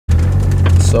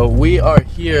So we are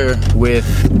here with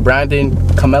Brandon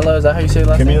Camella, is that how you say it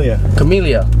last Camellia. name?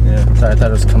 Camellia. Yeah. Sorry, I thought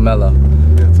it was Camella.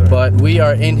 That's right. But we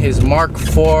are in his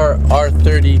Mk4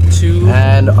 R32.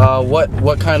 And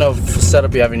what kind of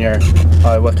setup you have in here?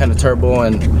 What kind of turbo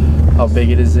and how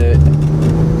big is it?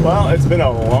 Well, it's been a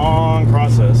long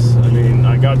process. I mean,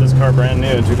 I got this car brand new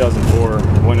in 2004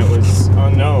 when it was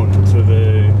unknown to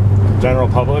the general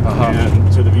public and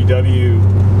to the VW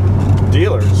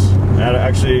dealers. And I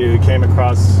actually came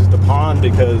across the pond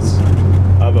because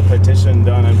of a petition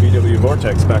done on VW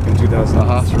Vortex back in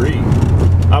 2003.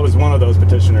 I was one of those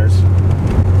petitioners,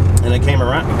 and I came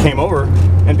over,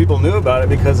 and people knew about it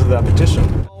because of that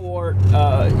petition.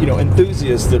 You know,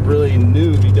 enthusiasts that really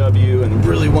knew VW and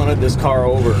really wanted this car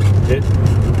over.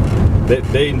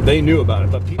 They knew about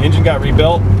it, but the engine got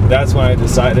rebuilt. That's when I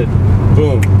decided,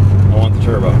 boom, I want the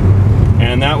turbo.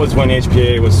 And that was when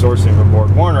HPA was sourcing for Borg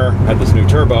Warner, had this new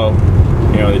turbo.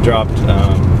 You know, they dropped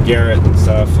Garrett and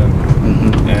stuff,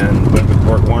 and went with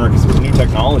Borg Warner because it was new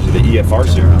technology, the EFR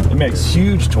series. It makes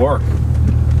huge torque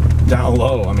down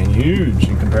low. I mean, huge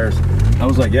in comparison. I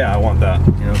was like, yeah, I want that.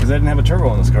 You know, because I didn't have a turbo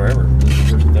on this car ever.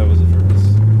 That was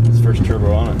his first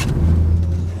turbo on it.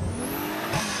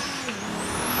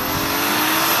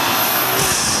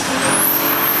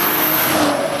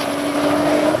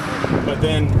 But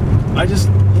then I just,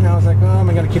 you know, I was like, oh, am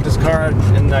I gonna keep this car?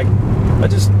 And like, I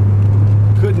just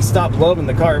couldn't stop loving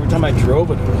the car. Every time I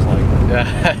drove it, it was like,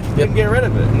 couldn't get rid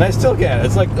of it, and I still can't.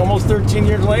 It's like almost 13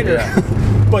 years later. Yeah.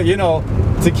 But you know,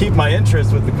 to keep my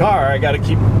interest with the car, I got to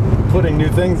keep putting new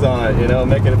things on it. You know,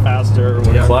 making it faster.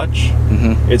 With the clutch,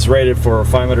 it's rated for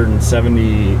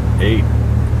 578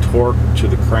 torque to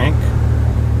the crank,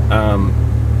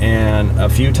 and a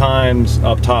few times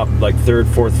up top, like 3rd,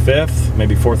 4th, 5th,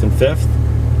 maybe 4th and 5th,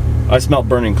 I smelled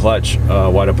burning clutch,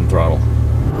 wide open throttle.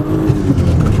 Holy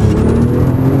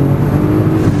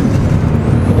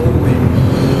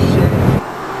shit.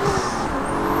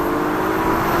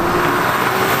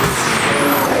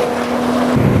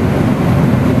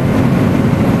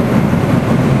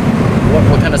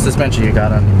 What kind of suspension you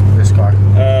got on this car?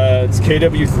 It's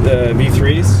KW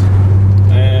V3s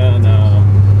and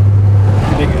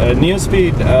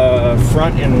Neospeed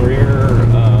front and rear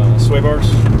sway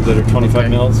bars that are 25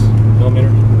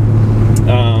 millimeters.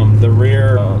 The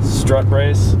rear strut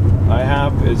brace I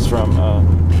have is from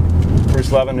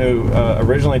Bruce Levin, who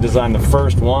originally designed the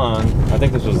first one. I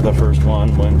think this was the first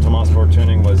one when Mk4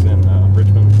 Tuning was in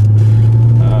Richmond.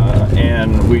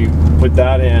 And we put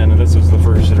that in, and this was the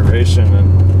first iteration,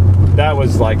 and that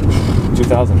was like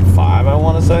 2005, I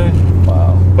want to say.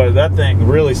 Wow. But that thing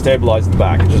really stabilized the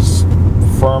back. It just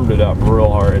firmed it up real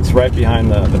hard. It's right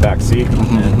behind the back seat,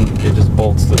 and it just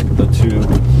bolts the two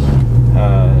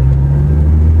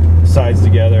sides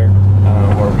together,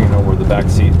 or you know, where the back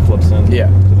seat flips in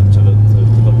to the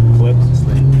clips.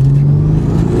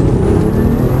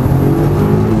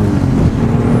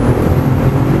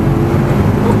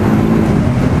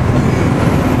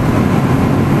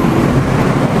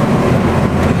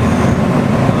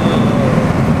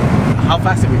 How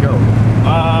fast did we go?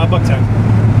 About 10.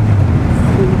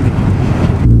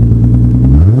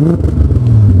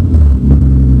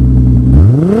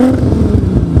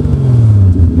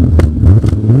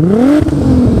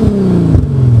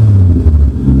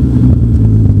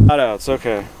 It's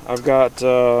okay. I've got,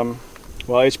 well,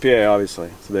 HPA, obviously.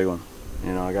 It's a big one.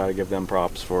 You know, I got to give them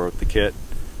props for the kit.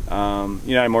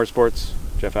 United Motorsports,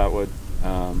 Jeff Atwood.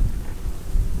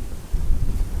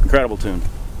 Incredible tune.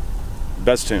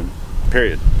 Best tune.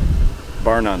 Period.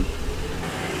 Bar none.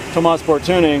 Mk4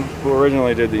 Tuning, who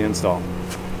originally did the install.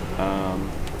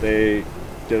 They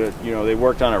did it, you know, they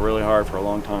worked on it really hard for a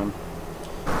long time.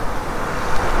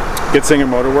 Gitzinger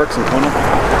Motorworks in Kona.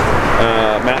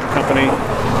 Matt and Company.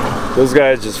 Those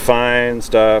guys just find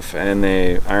stuff and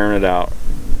they iron it out.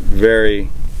 Very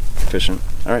efficient.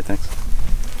 All right, thanks.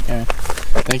 Okay.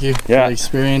 Thank you for the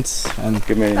experience and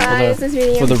good meeting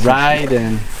you. For the ride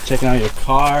and checking out your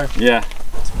car. Yeah.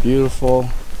 It's beautiful.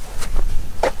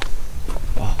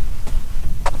 Wow.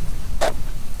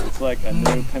 It's like a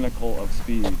new pinnacle of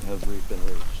speed has been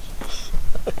reached.